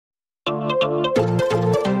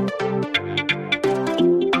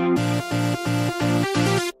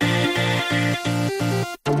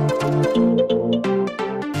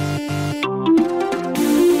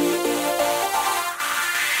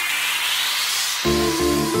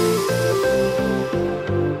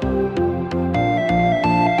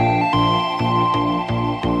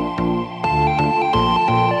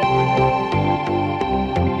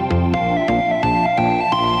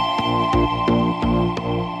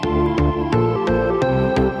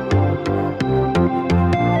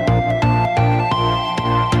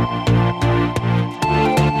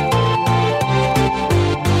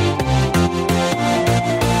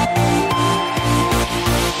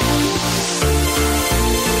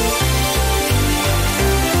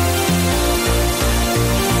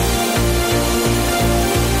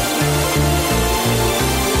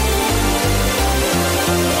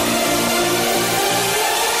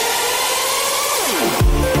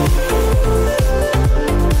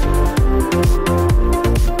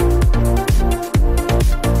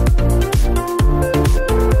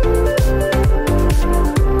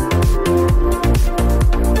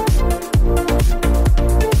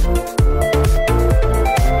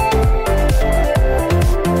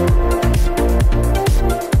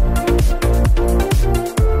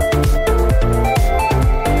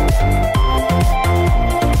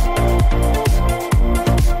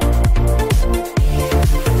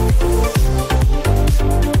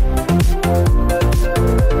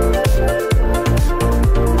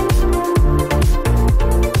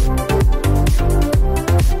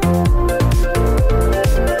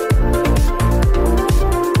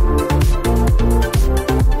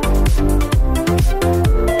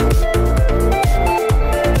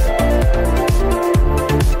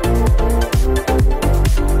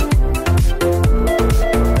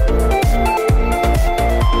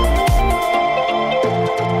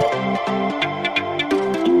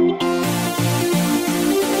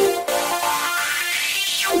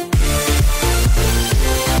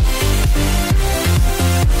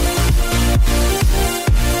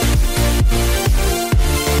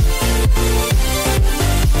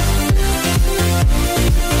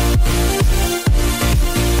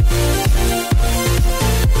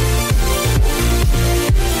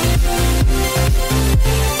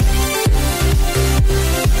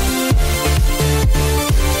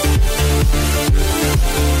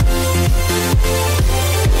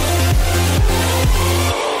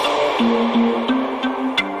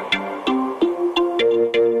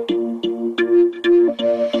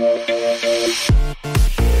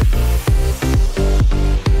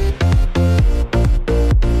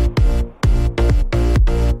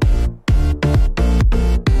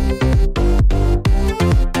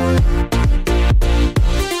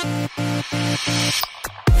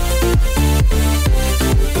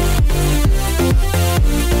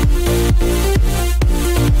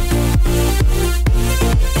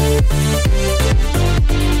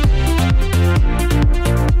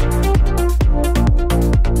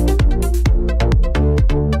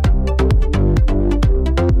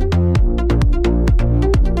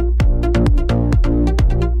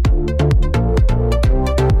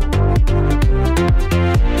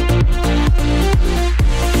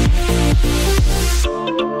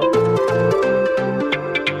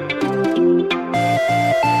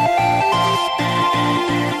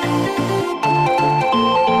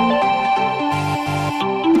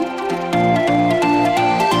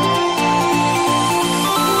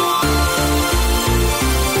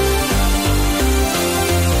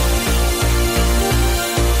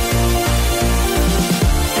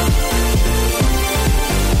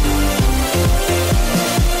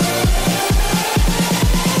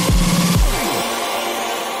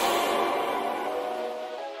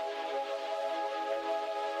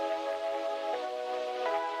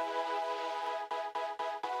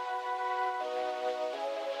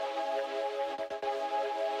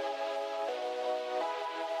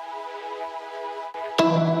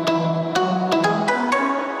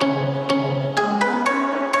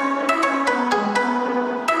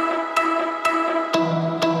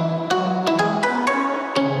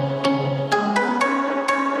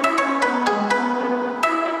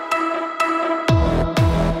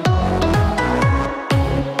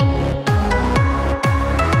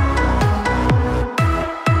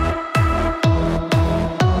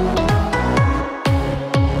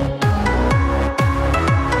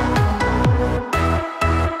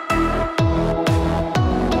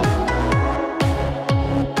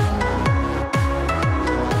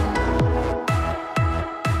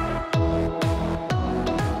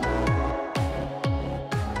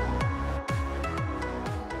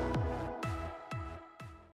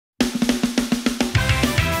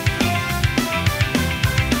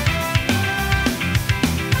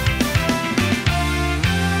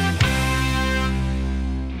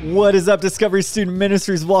What is up, Discovery Student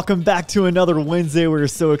Ministries? Welcome back to another Wednesday. We're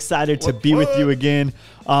so excited to be with you again.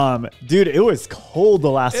 Dude, it was cold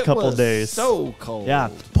the last couple of days. So cold. Yeah,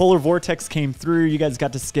 polar vortex came through. You guys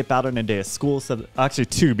got to skip out on a day of school. So actually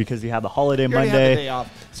two, because you had the holiday You already Monday. had the day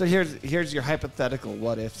off. So here's your hypothetical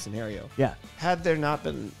what-if scenario. Yeah. Had there not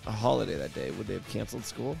been a holiday that day, would they have canceled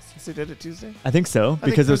school since they did it Tuesday? I think so,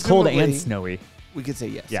 because it was cold and snowy. We could say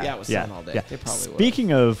yes. Yeah, Yeah, it was sun all day. Yeah. They probably would.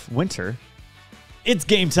 Speaking of winter, it's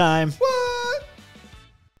game time. What?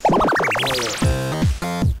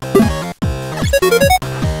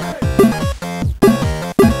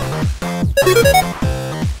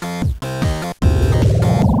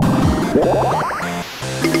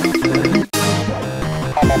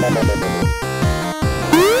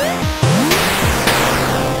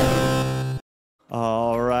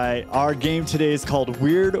 All right, our game today is called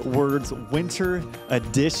Weird Words Winter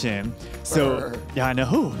Edition. So, yeah, I know.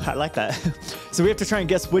 Ooh, I like that. So we have to try and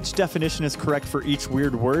guess which definition is correct for each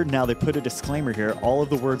weird word. Now, they put a disclaimer here. All of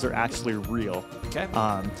the words are actually real. Okay.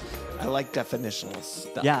 I like definitional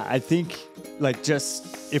stuff. Yeah, I think, like,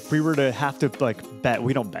 just if we were to have to, like, bet.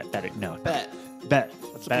 We don't bet it. No. Bet. Bet. That's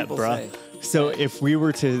what Bet, people bruh. say. So if we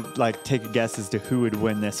were to like take a guess as to who would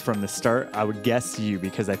win this from the start, I would guess you,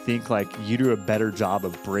 because I think like you do a better job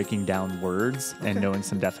of breaking down words and knowing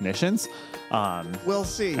some definitions. We'll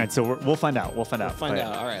see. And so we'll find out. We'll find out. Find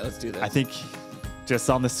out. All right, let's do this. I think just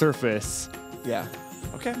on the surface, Yeah.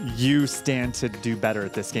 Okay. you stand to do better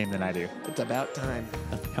at this game than I do. It's about time.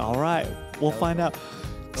 All right, we'll find out.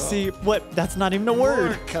 See what? That's not even a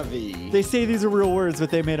word. Morkavi. They say these are real words, but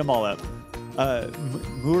they made them all up.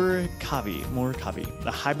 Morkavi,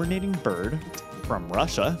 a hibernating bird from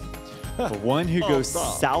Russia, the one who goes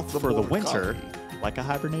south for the winter, like a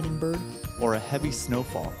hibernating bird, or a heavy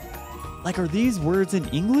snowfall. Like, are these words in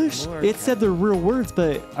English? It said they're real words,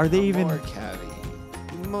 but are they even?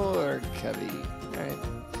 Morkavi. All right.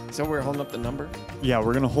 So we're holding up the number? Yeah,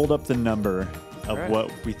 we're going to hold up the number of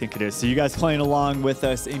what we think it is. So you guys playing along with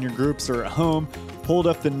us in your groups or at home, hold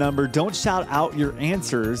up the number. Don't shout out your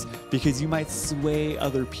answers because you might sway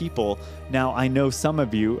other people. Now, I know some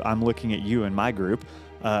of you, I'm looking at you in my group,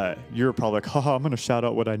 you're probably like, haha, I'm going to shout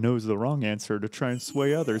out what I know is the wrong answer to try and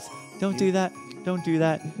sway others. Don't do that. Don't do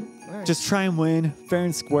that. Right. Just try and win fair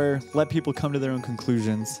and square. Let people come to their own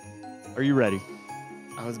conclusions. Are you ready?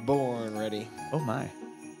 I was born ready. Oh, my.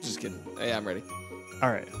 Just kidding. Yeah, I'm ready. All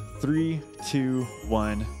right. 3, 2,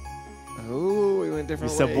 1. Oh, we went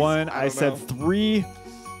different You said ways. 1. I said 3.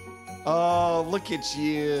 Oh, look at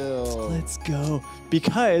you. Let's go.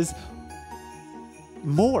 Because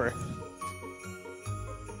more.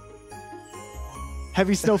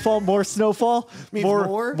 Heavy snowfall, more snowfall, Means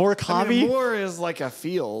more I coffee. mean, moor is like a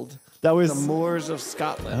field. That was The moors of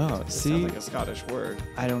Scotland. Oh, It see? sounds like a Scottish word.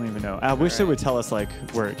 I don't even know. I wish they would tell us like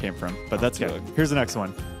where it came from, but that's good. Here's the next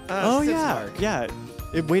one. Oh yeah, Sitzmark.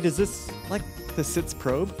 yeah. Wait, is this like the Sitz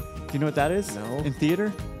probe? Do you know what that is? No. In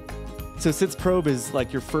theater. So Sitz probe is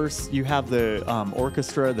like your first. You have the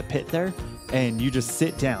orchestra, the pit there, and you just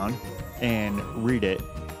sit down and read it,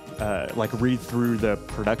 like read through the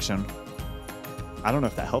production. I don't know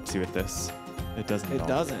if that helps you with this. It doesn't. It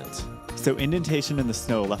doesn't. So indentation in the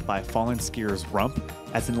snow left by a fallen skier's rump,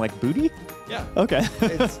 as in like booty? Yeah. Okay.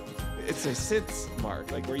 It's a sits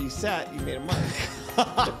mark. Like where you sat, you made a mark.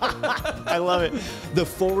 I love it. The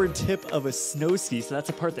forward tip of a snow ski. So that's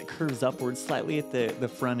a part that curves upwards slightly at the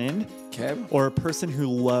front end. Okay. Or a person who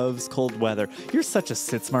loves cold weather. You're such a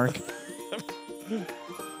sits mark.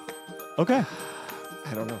 Okay.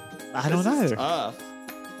 I don't know. I don't This is either. tough.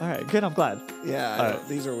 All right, good. I'm glad. Yeah, All right.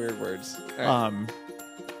 these are weird words. All right.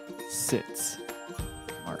 Sits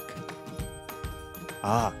mark.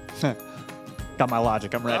 Ah. Got my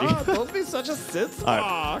logic. I'm ready. Oh, don't be such a sits All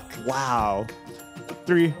mark. right. Wow.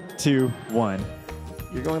 3, 2, 1.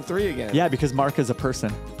 You're going 3 again. Yeah, because Mark is a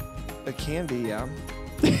person. It can be, yeah.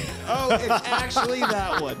 Oh, it's actually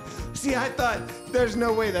that one. See, I thought there's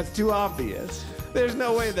no way that's too obvious. There's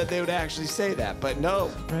no way that they would actually say that, but no,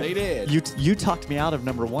 they did. You talked me out of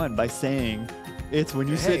number 1 by saying it's when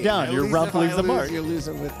you sit down, at your least rump if I leaves a lose, mark. You're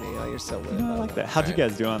losing with me. Oh, you're so lit. No, I like that. How'd you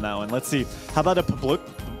guys do on that one? Let's see. How about a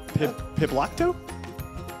piblocto?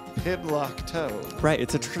 Piblocto. Right,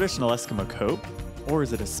 it's a traditional Eskimo coat. Or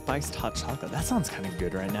is it a spiced hot chocolate? That sounds kind of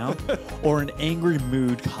good right now. Or an angry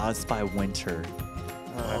mood caused by winter.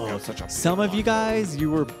 Oh, such a Some of you piblocto. guys,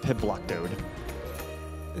 you were pibloctoed.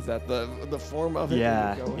 Is that the form of it? Yeah,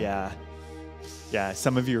 that you're going? yeah. Yeah,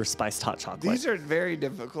 some of you are spiced hot chocolate. These are very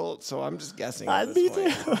difficult, so I'm just guessing. Me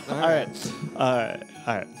too. All right. All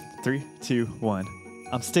right. 3, 2, 1.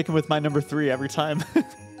 I'm sticking with my number 3 every time.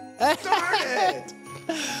 Darn it!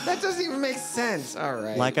 That doesn't even make sense. All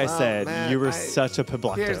right. Like I said, man, you were such a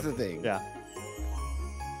publicto. Here's the thing. Yeah.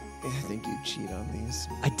 I think you cheat on these.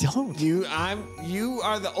 I don't. You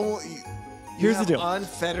are the only. Here's the deal.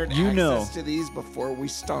 Unfettered access to these before we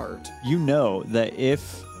start. You know that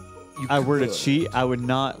if I were to cheat, I would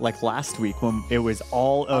not, like last week when it was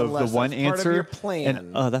all of Unless the one that's part of answer. your plan.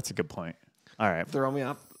 And oh, that's a good point. All right. Throw me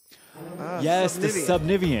off. Yes, the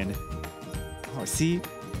Subnivian. Subnivian. Oh, see,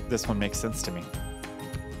 this one makes sense to me.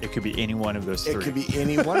 It could be any one of those three. It could be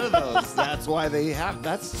any one of those. That's why they have.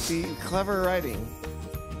 That's the clever writing.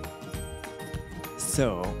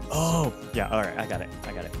 So, yeah, all right, I got it.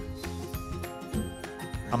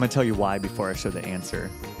 I'm going to tell you why before I show the answer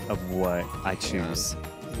of what I choose.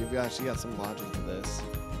 You've actually got some logic to this.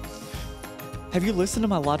 Have you listened to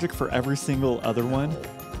my logic for every single other one?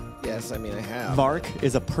 Yes, I mean, I have. Mark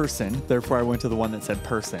is a person, therefore I went to the one that said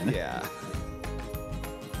person. Yeah.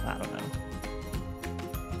 I don't know.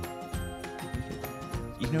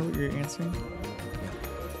 You know what you're answering? Yeah.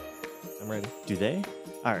 I'm ready. Do they?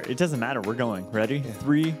 All right, it doesn't matter. We're going. Ready? Yeah.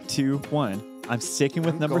 3, 2, 1. I'm sticking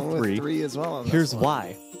with number 3. With 3 as well. Here's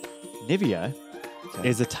why. Nivea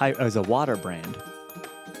is a water brand.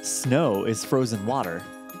 Snow is frozen water.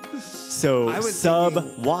 So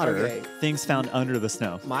sub-water, things found under the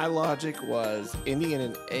snow. My logic was Indian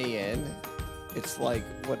and AN. It's like,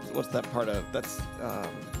 what's that part of? That's,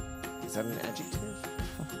 is that an adjective?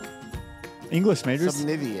 English majors?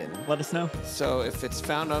 Subnivian. Let us know. So if it's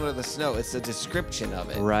found under the snow, it's a description of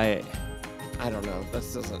it. Right. I don't know. That's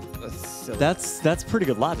silly. That's pretty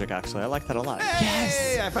good logic, actually. I like that a lot.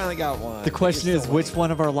 Hey, I finally got one. The question is, which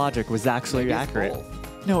one of our logic was actually accurate?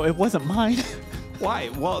 No, it wasn't mine. Why?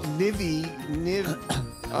 Well, Niv.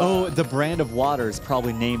 The brand of water is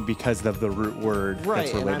probably named because of the root word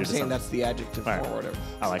that's related and I'm to saying something. That's the adjective form or whatever.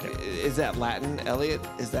 I like it. Is that Latin, Elliot?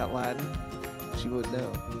 Is that Latin? She would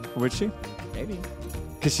know. Would she? Maybe.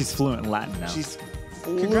 Because she's fluent in Latin now. She's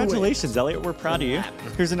fluent. Congratulations, Elliot. We're proud of you.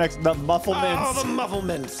 Here's the next, the mufflements. Oh, the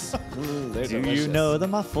mufflements. Do delicious. you know the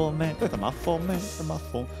mufflement? The mufflement, the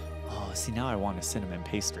muffle. Oh, see, now I want a cinnamon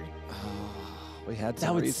pastry. We had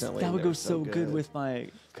some recently. That would go so good with my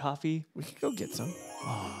coffee. We could go get some.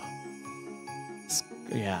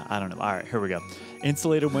 Yeah, I don't know. All right, here we go.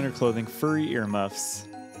 Insulated winter clothing, furry earmuffs,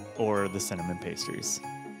 or the cinnamon pastries.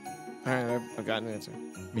 All right, I've got an answer.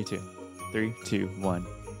 Me too. 3, 2, 1.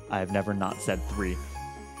 I have never not said 3.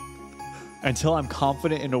 Until I'm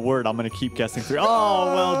confident in a word, I'm going to keep guessing 3.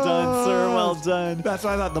 Oh, well done, sir. Well done. That's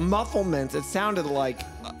why I thought the mufflements, it sounded like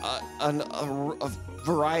a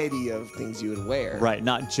variety of things you would wear. Right,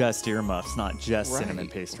 not just earmuffs, not just cinnamon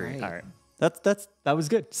pastry. Right. All right. That was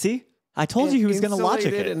good. See? I told you he was going to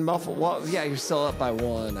logic it. And muffle. Well, yeah, you're still up by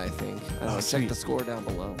 1, I think. Check the score down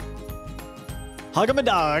below.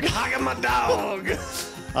 Hogamadog. Hogamadog.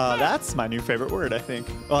 That's my new favorite word, I think.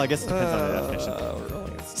 Well, I guess it depends on the definition.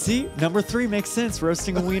 See, number 3 makes sense.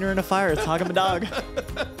 Roasting a wiener in a fire. It's Hogamadog.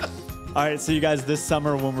 All right, so you guys, this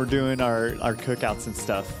summer when we're doing our cookouts and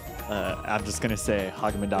stuff, I'm just going to say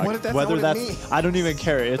Hogamadog. What if that's not what it means? I don't even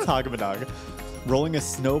care. It's Hogamadog. Rolling a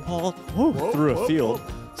snowball through a field.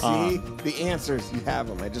 See, the answers, you have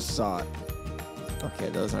them. I just saw it. Okay,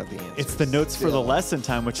 those aren't the answers. It's the notes for the lesson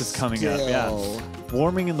time, which is coming up. Yeah.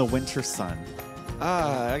 Warming in the winter sun.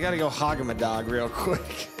 I got to go Hogamadog real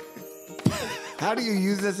quick. How do you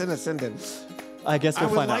use this in a sentence? I guess we'll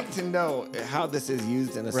find out. I would like to know how this is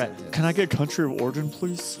used in a sentence. Can I get country of origin,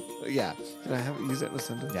 please? Yeah. Can I use it in a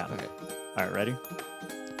sentence? Yeah. Okay. All right, ready?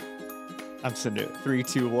 I'm sending it. 3,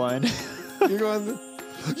 2, 1. You're going.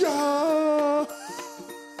 Yeah.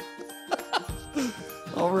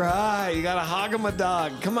 All right, you got a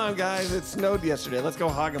Hogamadog. Come on, guys. It snowed yesterday. Let's go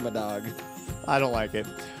Hogamadog. I don't like it.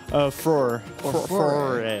 Foray. Oh,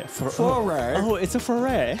 it's a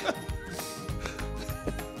foray.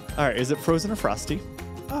 All right, is it frozen or frosty?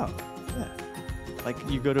 Oh, yeah. Like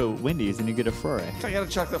you go to Wendy's and you get a foray. I got a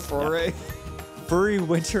chocolate foray. Yeah. Furry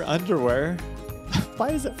winter underwear. Why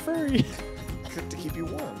is it furry? To keep you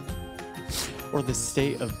warm. Or the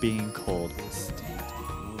state of being cold.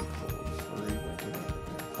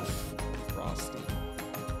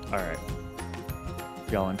 All right.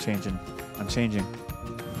 Y'all, I'm changing.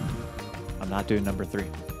 I'm not doing number 3.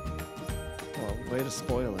 Well, way to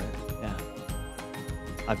spoil it. Yeah.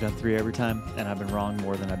 I've done 3 every time, and I've been wrong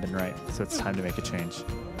more than I've been right. So it's time to make a change.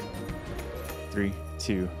 3,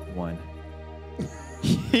 2, 1.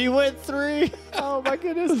 He went 3. Oh, my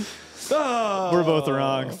goodness. Oh. We're both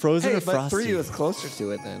wrong. Frozen or frosty? But 3 was closer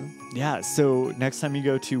to it then. Yeah, so next time you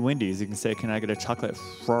go to Wendy's, you can say, can I get a chocolate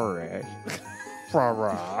foray?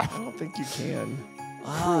 I don't think you can.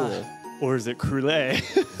 Cruel. Or is it cruel?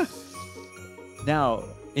 Now,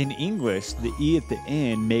 in English, the E at the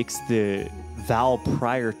end makes the vowel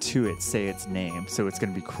prior to it say its name, so it's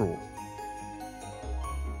going to be cruel.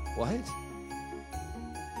 What?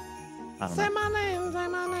 I don't Say know. my name, say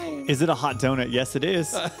my name. Is it a hot donut? Yes, it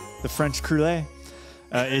is. The French cruelle.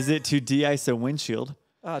 Is it to de-ice a windshield?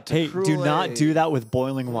 Hey, do not do that with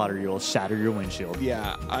boiling water. You'll shatter your windshield.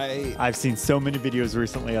 Yeah, I've seen so many videos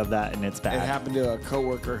recently of that, and it's bad. It happened to a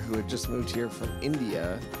coworker who had just moved here from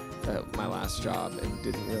India at my last job and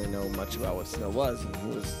didn't really know much about what snow was. And he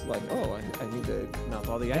was like, oh, I need to melt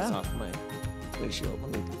all the ice off my windshield.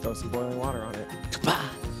 Let me throw some boiling water on it.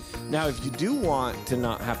 Now, if you do want to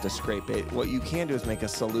not have to scrape it, what you can do is make a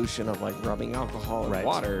solution of like rubbing alcohol and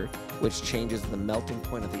water, which changes the melting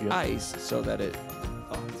point of the ice so that it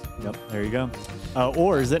thaws. Yep, there you go.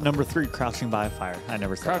 Or is it number 3, crouching by a fire? I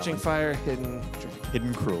never said Crouching that fire, hidden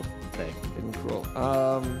cruel. Say. hidden cruel.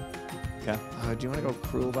 Okay. Do you want to go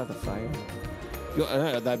cruel by the fire?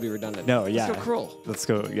 That'd be redundant. No, yeah. Let's go cruel. Let's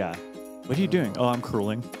go, yeah. What are you doing? Oh, I'm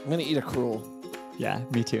crueling. I'm going to eat a cruel. Yeah,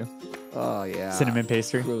 me too. Oh, yeah. Cinnamon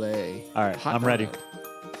pastry. Cruelé. All right, I'm ready.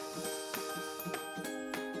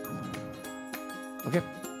 Okay.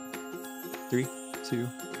 3, 2,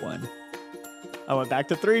 1. I went back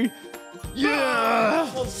to 3.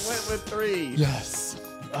 Yeah! Almost went with 3. Yes.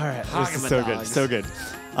 All right. This is so good. So good.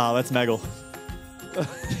 Let's meggle.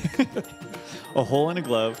 A hole in a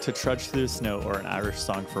glove to trudge through the snow, or an Irish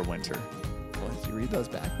song for winter. Well, if you read those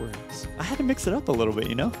backwards. I had to mix it up a little bit,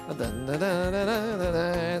 you know? And then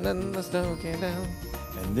the snow came down.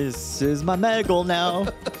 And this is my meggle now.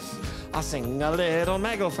 I'll sing a little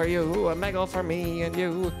meggle for you, a meggle for me and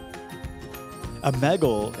you. A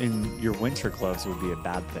meggle in your winter gloves would be a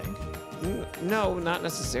bad thing. No, not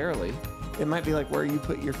necessarily. It might be like where you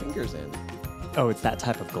put your fingers in. Oh, it's that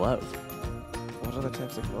type of glove. What other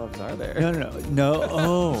types of gloves are there? No.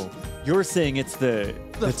 Oh, you're saying it's the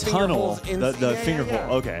tunnel, the finger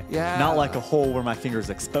hole. Okay. Yeah. Not like a hole where my finger's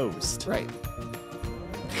exposed. Right.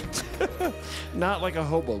 Not like a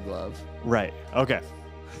hobo glove. Right. Okay.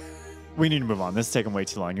 We need to move on. This is taking way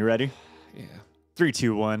too long. You ready? Yeah. 3,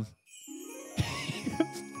 2, 1.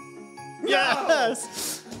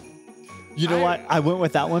 Yes. You know what? I went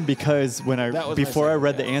with that one because before I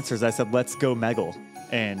read the answers, I said, let's go meggle.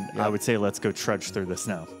 And I would say, let's go trudge through the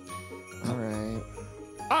snow. All right.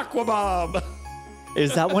 Aquabob.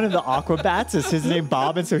 Is that one of the Aquabats? Is his name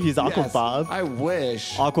Bob, and so he's Aquabob? I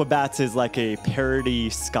wish. Aquabats is like a parody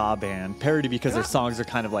ska band. Parody because their songs are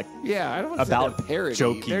kind of like I don't want to about say parody.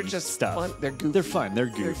 jokey They're just stuff. Fun. They're goofy. They're fun. They're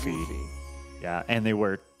goofy. Yeah, and they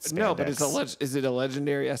wear spandex. No, but is it a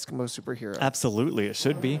legendary Eskimo superhero? Absolutely, it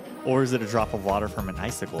should be. Or is it a drop of water from an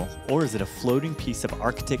icicle? Or is it a floating piece of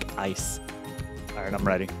Arctic ice? All right, I'm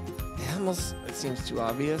ready. It seems too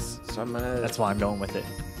obvious, so I'm gonna. That's why I'm going with it.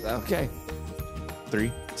 Okay.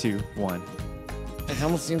 3, 2, 1. It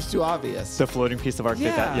almost seems too obvious. The floating piece of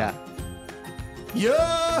Arctic ice. Yeah.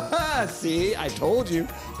 Yeah. See, I told you.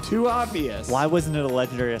 Too obvious. Why wasn't it a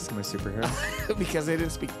legendary Eskimo superhero? Because they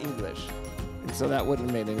didn't speak English. And so that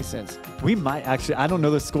wouldn't have made any sense. We might actually. I don't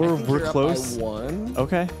know the score. We're close. Up by 1.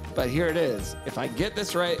 Okay. But here it is. If I get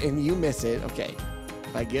this right and you miss it, okay.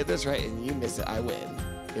 If I get this right and you miss it, I win.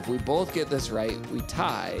 If we both get this right, we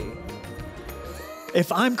tie.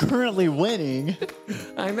 If I'm currently winning.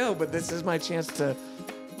 I know, but this is my chance to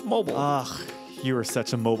mobile. Ugh, you are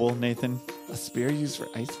such a mobile, Nathan. A spear used for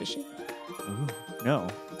ice fishing? Ooh, no.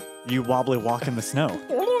 You wobbly walk in the snow.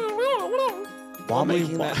 Wobbly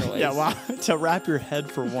walk. Yeah, to wrap your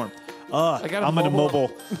head for warmth. I'm gonna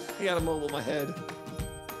mobile. I gotta mobile my head.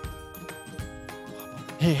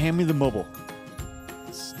 Hey, hand me the mobile.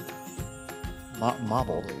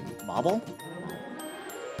 Mobble. Mobble?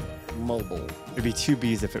 Mobile. It'd be 2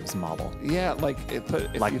 B's if it was mobile. Yeah, if like you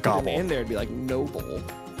put gobble. it in there, it'd be like noble.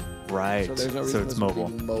 Right. So there's no reason it's this mobile.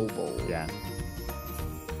 would be mobile. Yeah.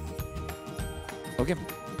 Okay.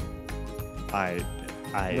 I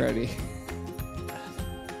ready.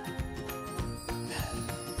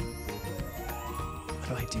 What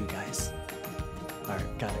do I do, guys? All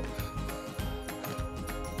right, got it.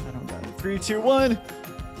 I don't got it. 3, 2, 1.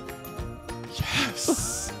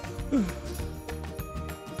 Yes.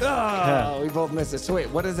 We both missed it. So wait,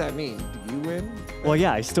 what does that mean? Do you win? Well,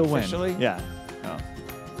 yeah, I still win. Officially? Yeah. Oh.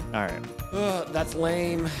 All right. That's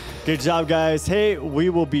lame. Good job, guys. Hey, we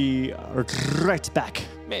will be right back.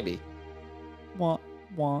 Maybe. Wah,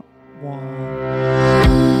 wah, wah.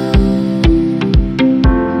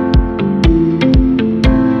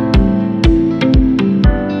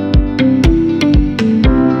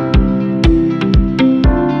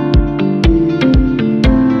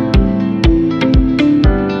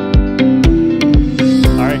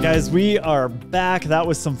 guys, we are back. That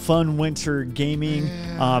was some fun winter gaming.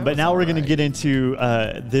 But now we're going to get into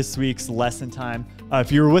this week's lesson time.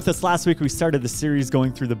 If you were with us last week, we started the series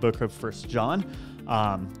going through the book of 1 John,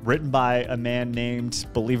 written by a man named,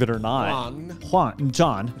 believe it or not,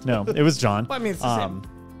 John. No, it was John. Well, I mean, it's the same.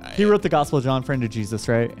 He wrote the Gospel of John, friend of Jesus,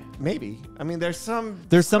 right? Maybe. I mean, there's some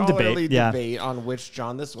debate on which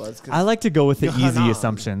John this was. I like to go with the easy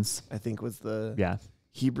assumptions. I think was the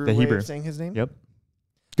Hebrew way of saying his name. Yep.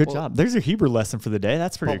 Good job. There's your Hebrew lesson for the day.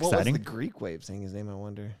 That's pretty exciting. What was the Greek way of saying his name, I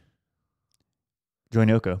wonder?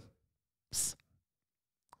 Joinoko.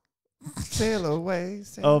 Sail away.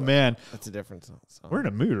 Oh, man. That's a different song. We're in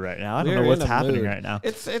a mood right now. I don't know what's happening right now.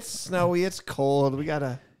 It's snowy. It's cold. We got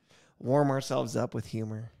to warm ourselves up with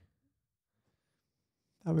humor.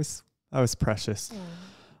 That was precious.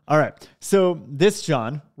 All right. So this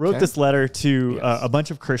John wrote this letter to a bunch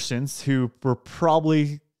of Christians who were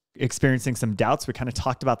probably experiencing some doubts. We kind of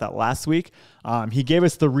talked about that last week. He gave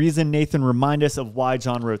us the reason. Nathan, remind us of why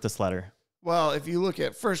John wrote this letter. Well, if you look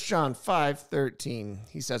at 1 John 5:13,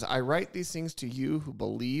 he says, I write these things to you who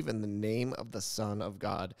believe in the name of the Son of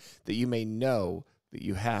God, that you may know that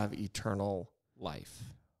you have eternal life.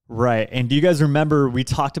 Right. And do you guys remember we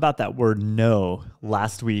talked about that word "know"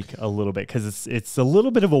 last week a little bit, because it's a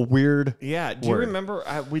little bit of a weird Do you remember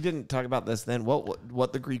we didn't talk about this then,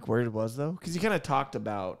 what the Greek word was, though? Because you kind of talked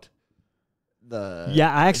about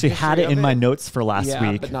I actually had it in my notes for last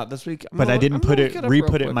week, but not this week. But I didn't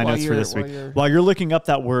re-put it in my notes for this week. While you're looking up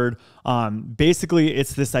that word, basically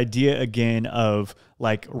it's this idea again of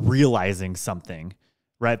like realizing something.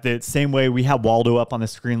 Right, the same way we had Waldo up on the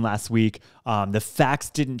screen last week. The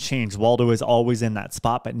facts didn't change. Waldo is always in that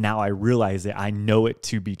spot, but now I realize it. I know it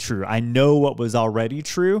to be true. I know what was already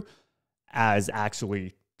true as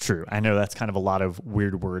actually true. I know that's kind of a lot of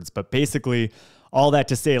weird words, but basically all that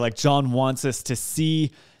to say, like, John wants us to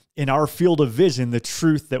see in our field of vision the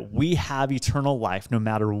truth that we have eternal life no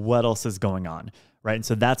matter what else is going on, right? And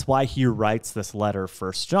so that's why he writes this letter,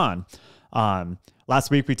 1 John.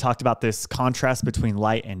 Last week, we talked about this contrast between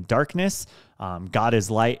light and darkness. God is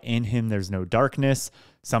light. In him, there's no darkness.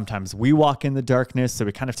 Sometimes we walk in the darkness. So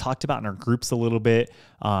we kind of talked about in our groups a little bit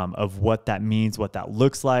of what that means, what that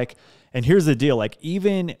looks like. And here's the deal. Like,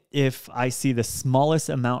 even if I see the smallest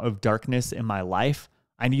amount of darkness in my life,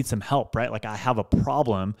 I need some help, right? Like, I have a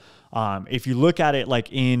problem. If you look at it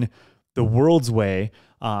like in the world's way,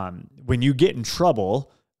 when you get in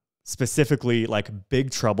trouble, specifically like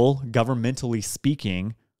big trouble, governmentally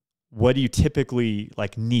speaking, what do you typically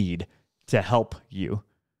like need to help you?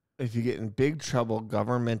 If you get in big trouble,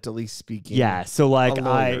 governmentally speaking. Yeah. So like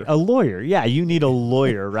a lawyer. Yeah. You need a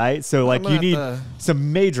lawyer, right? So like you need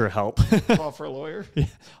some major help. Call for a lawyer.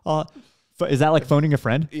 Is that like phoning a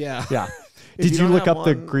friend? Yeah. Yeah. Did you look up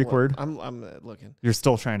the Greek word? I'm looking. You're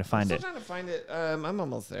still trying to find it. I'm still trying to find it. I'm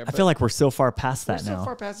almost there. I feel like we're so far past that now. So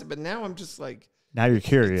far past it, but now I'm just like, now you're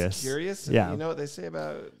curious. Curious? Yeah. You know what they say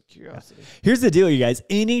about curiosity. Yeah. Here's the deal, you guys.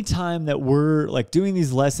 Anytime that we're like doing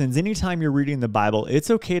these lessons, anytime you're reading the Bible,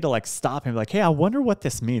 it's okay to like stop and be like, hey, I wonder what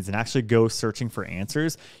this means, and actually go searching for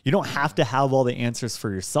answers. You don't have to have all the answers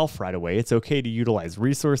for yourself right away. It's okay to utilize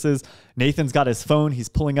resources. Nathan's got his phone. He's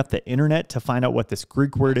pulling up the internet to find out what this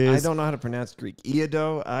Greek word is. I don't know how to pronounce Greek.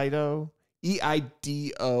 Eido.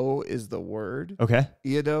 E-I-D-O is the word. Okay.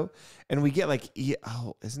 Eido. And we get like,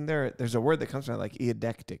 there's a word that comes from like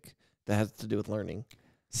eidectic that has to do with learning.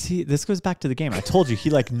 See, this goes back to the game. I told you, he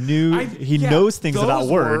like knows things about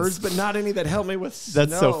words. But not any that help me with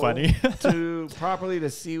That's so funny. to properly to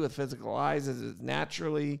see with physical eyes as it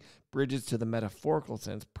naturally bridges to the metaphorical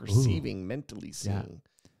sense, perceiving, mentally seeing.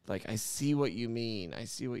 Yeah. Like, I see what you mean. I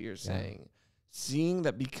see what you're saying. Seeing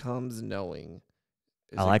that becomes knowing.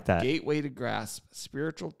 I like that. Gateway to grasp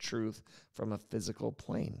spiritual truth from a physical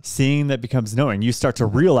plane. Seeing that becomes knowing. You start to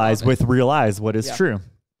realize with real eyes what is true.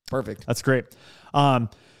 Perfect. That's great.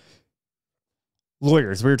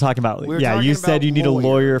 Lawyers, we were talking about. You said you need a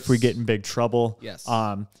lawyer if we get in big trouble. Yes.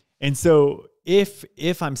 And so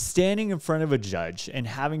if I'm standing in front of a judge and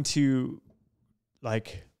having to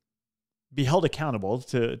like be held accountable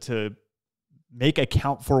to make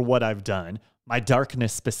account for what I've done, my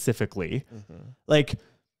darkness specifically, like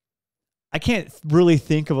I can't really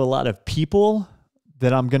think of a lot of people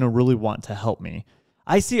that I'm going to really want to help me.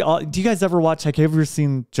 I see do you guys ever watch, like, have you ever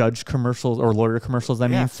seen judge commercials or lawyer commercials? I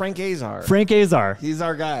mean, Frank Azar. He's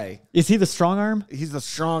our guy. Is he the strong arm? He's the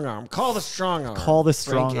strong arm. Call the strong arm.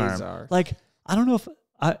 Frank arm. Azar. Like, I don't know if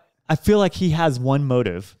I feel like he has one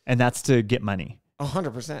motive, and that's to get money.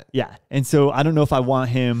 100%. Yeah. And so I don't know if I want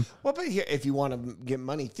him. Well, but here, if you want to get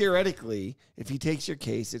money, theoretically, if he takes your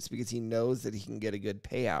case, it's because he knows that he can get a good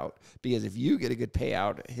payout. Because if you get a good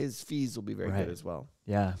payout, his fees will be very good as well.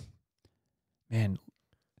 Yeah. Man,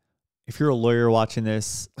 if you're a lawyer watching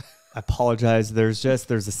this, I apologize. There's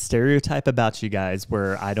a stereotype about you guys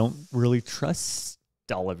where I don't really trust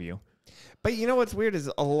all of you. But you know what's weird is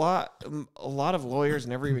a lot of lawyers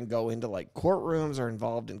never even go into like courtrooms or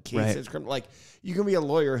involved in cases. Right. Like you can be a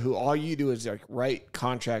lawyer who all you do is like write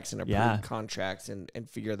contracts and approve contracts and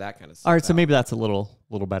figure that kind of stuff. All right, out. so maybe that's a little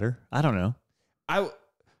better. I don't know.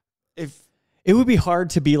 If it would be hard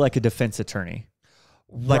to be like a defense attorney.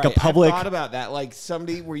 Like right. a public. I thought about that. Like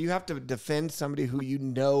somebody where you have to defend somebody who you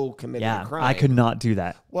know committed a crime. I could not do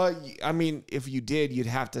that. Well, I mean, if you did, you'd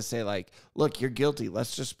have to say like, look, you're guilty.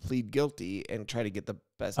 Let's just plead guilty and try to get the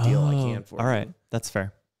best deal I can for you. All right. That's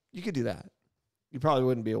fair. You could do that. You probably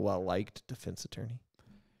wouldn't be a well-liked defense attorney.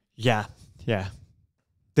 Yeah. Yeah.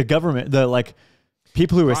 The government,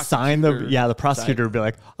 people who assign the prosecutor would be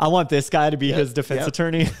like, I want this guy to be his defense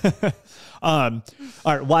attorney. All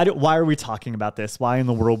right. Why are we talking about this? Why in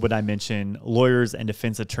the world would I mention lawyers and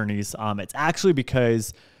defense attorneys? It's actually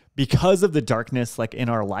because of the darkness, like in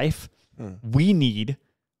our life, we need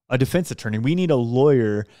a defense attorney. We need a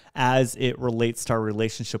lawyer as it relates to our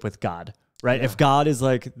relationship with God, right? Yeah. If God is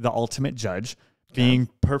like the ultimate judge, being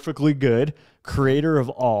perfectly good, creator of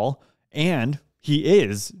all, and he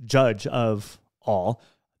is judge of all,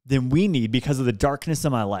 then we need, because of the darkness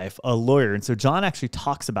of my life, a lawyer. And so John actually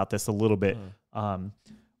talks about this a little bit.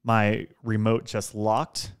 My remote just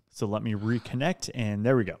locked, so let me reconnect, and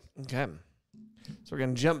there we go. Okay. So we're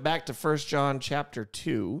going to jump back to 1 John chapter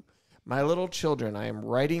 2. My little children, I am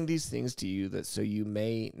writing these things to you that so you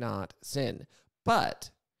may not sin. But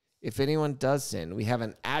if anyone does sin, we have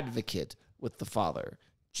an advocate with the Father,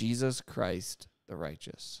 Jesus Christ the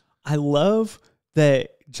righteous. I love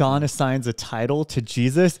that John assigns a title to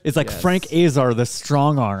Jesus. It's like Frank Azar, the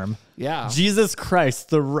strong arm. Yeah. Jesus Christ,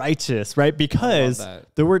 the righteous, right? Because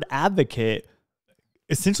the word advocate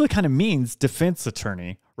essentially kind of means defense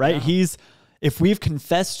attorney, right? Yeah. If we've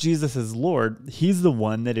confessed Jesus as Lord, he's the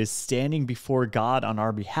one that is standing before God on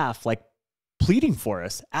our behalf, like pleading for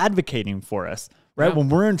us, advocating for us, right? Yeah. When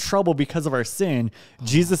we're in trouble because of our sin,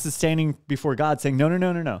 Jesus is standing before God saying,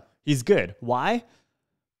 no. He's good. Why?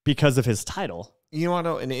 Because of his title. You want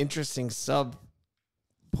to know an interesting sub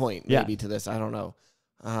point maybe to this? I don't know.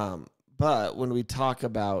 But when we talk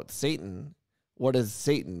about Satan, what does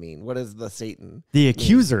Satan mean? What does the Satan? The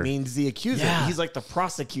accuser. Means the accuser. Yeah. He's like the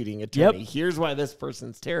prosecuting attorney. Yep. Here's why this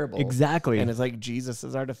person's terrible. Exactly. And it's like Jesus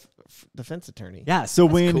is our defense attorney. Yeah. So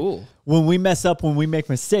when we mess up, when we make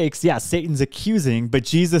mistakes, Satan's accusing, but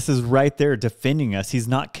Jesus is right there defending us. He's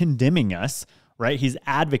not condemning us. Right? He's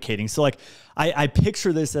advocating. So like, I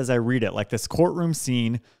picture this as I read it, like this courtroom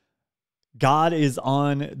scene. God is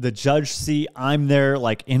on the judge seat. I'm there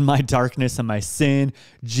like in my darkness and my sin.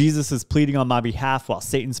 Jesus is pleading on my behalf while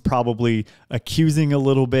Satan's probably accusing a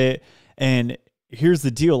little bit. And here's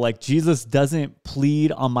the deal. Like Jesus doesn't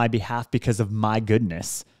plead on my behalf because of my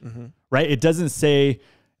goodness, right? It doesn't say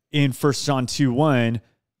in 1 John 2:1,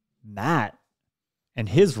 Matt and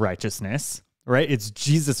his righteousness, right? It's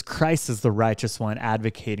Jesus Christ is the righteous one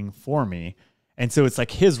advocating for me. And so it's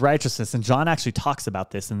like his righteousness. And John actually talks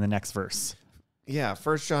about this in the next verse. Yeah,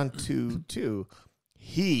 1 John 2:2.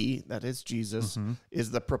 He, that is Jesus,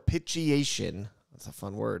 is the propitiation, that's a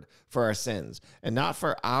fun word, for our sins. And not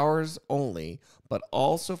for ours only, but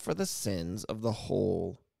also for the sins of the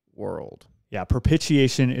whole world. Yeah,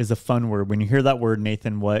 propitiation is a fun word. When you hear that word,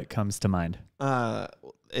 Nathan, what comes to mind?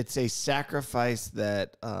 It's a sacrifice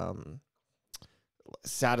that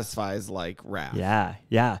satisfies like wrath.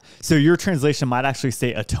 Yeah. So your translation might actually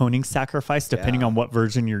say atoning sacrifice, depending on what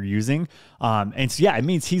version you're using. And so it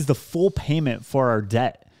means he's the full payment for our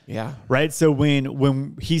debt. Yeah. Right. So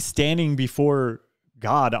when he's standing before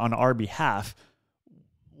God on our behalf,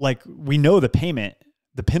 like we know the payment,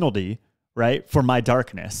 the penalty, right, for my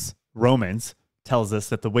darkness. Romans tells us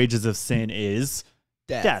that the wages of sin is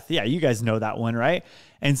death. Yeah, you guys know that one, right?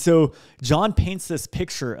 And so John paints this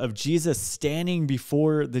picture of Jesus standing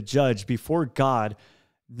before the judge, before God,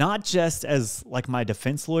 not just as like my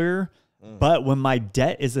defense lawyer, but when my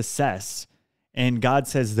debt is assessed and God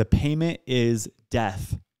says the payment is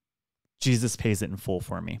death, Jesus pays it in full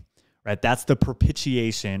for me, right? That's the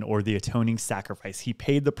propitiation or the atoning sacrifice. He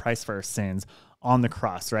paid the price for our sins on the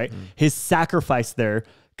cross, right? His sacrifice there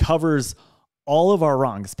covers all of our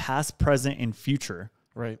wrongs, past, present, and future.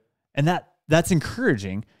 Right. And that's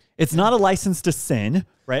encouraging. It's not a license to sin,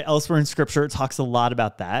 right? Elsewhere in Scripture, it talks a lot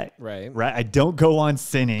about that. Right. I don't go on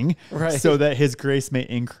sinning so that his grace may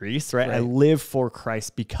increase, right? I Right. live for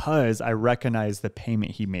Christ because I recognize the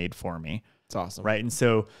payment he made for me. It's awesome. Right. And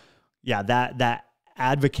so, yeah, that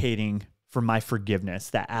advocating for my forgiveness,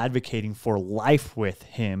 that advocating for life with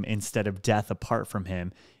him instead of death apart from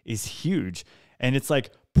him is huge. And it's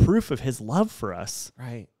like proof of his love for us.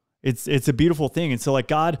 Right. It's a beautiful thing. And so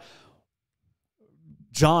like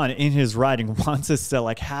John in his writing wants us to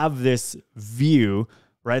like have this view,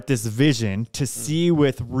 right? This vision to see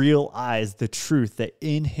with real eyes the truth that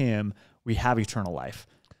in him we have eternal life.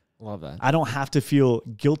 Love that. I don't have to feel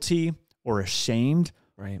guilty or ashamed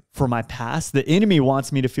for my past. The enemy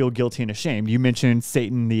wants me to feel guilty and ashamed. You mentioned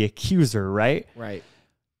Satan, the accuser, right? Right.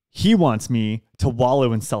 He wants me to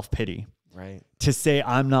wallow in self-pity. Right. To say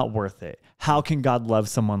I'm not worth it. How can God love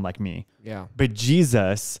someone like me? Yeah. But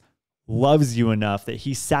Jesus loves you enough that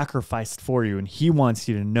he sacrificed for you, and he wants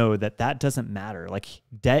you to know that that doesn't matter. Like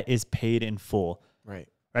debt is paid in full. Right.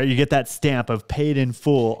 Right. You get that stamp of paid in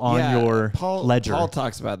full on your ledger. Paul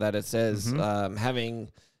talks about that. It says having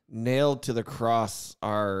nailed to the cross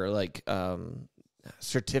our like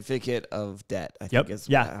certificate of debt. I think is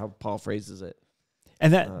how Paul phrases it.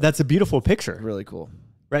 And that's a beautiful picture. Really cool.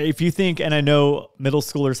 Right. If you think, and I know middle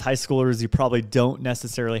schoolers, high schoolers, you probably don't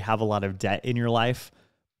necessarily have a lot of debt in your life,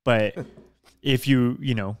 but if you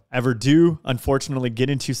ever do, unfortunately, get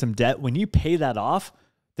into some debt, when you pay that off,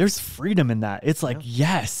 there's freedom in that. It's like,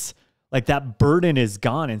 yes, like that burden is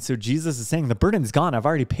gone. And so Jesus is saying the burden's gone. I've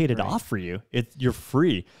already paid it off for you. You're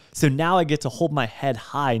free. So now I get to hold my head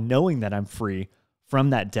high, knowing that I'm free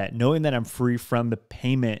from that debt, knowing that I'm free from the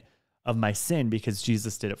payment of my sin because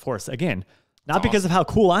Jesus did it for us. Again, not because of how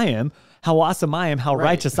cool I am, how awesome I am, how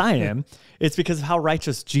righteous I am. It's because of how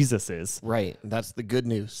righteous Jesus is. Right. That's the good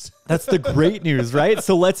news. That's the great news, right?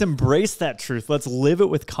 So let's embrace that truth. Let's live it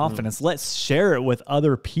with confidence. Let's share it with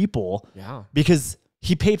other people because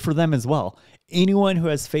he paid for them as well. Anyone who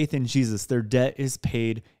has faith in Jesus, their debt is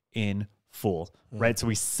paid in full, right? So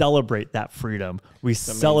we celebrate that freedom. We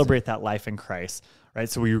celebrate that life in Christ, right?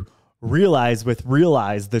 So we realize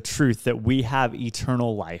the truth that we have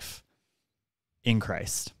eternal life in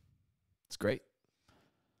Christ. It's great.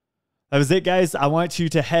 That was it, guys. I want you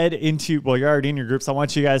to head into, well, you're already in your groups. I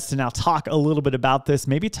want you guys to now talk a little bit about this.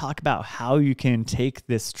 Maybe talk about how you can take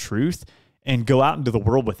this truth and go out into the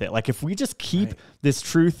world with it. Like if we just keep this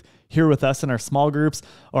truth here with us in our small groups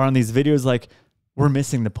or on these videos, like we're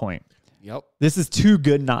missing the point. Yep. This is too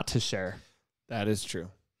good not to share. That is true.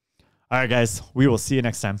 All right, guys, we will see you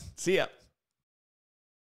next time. See ya.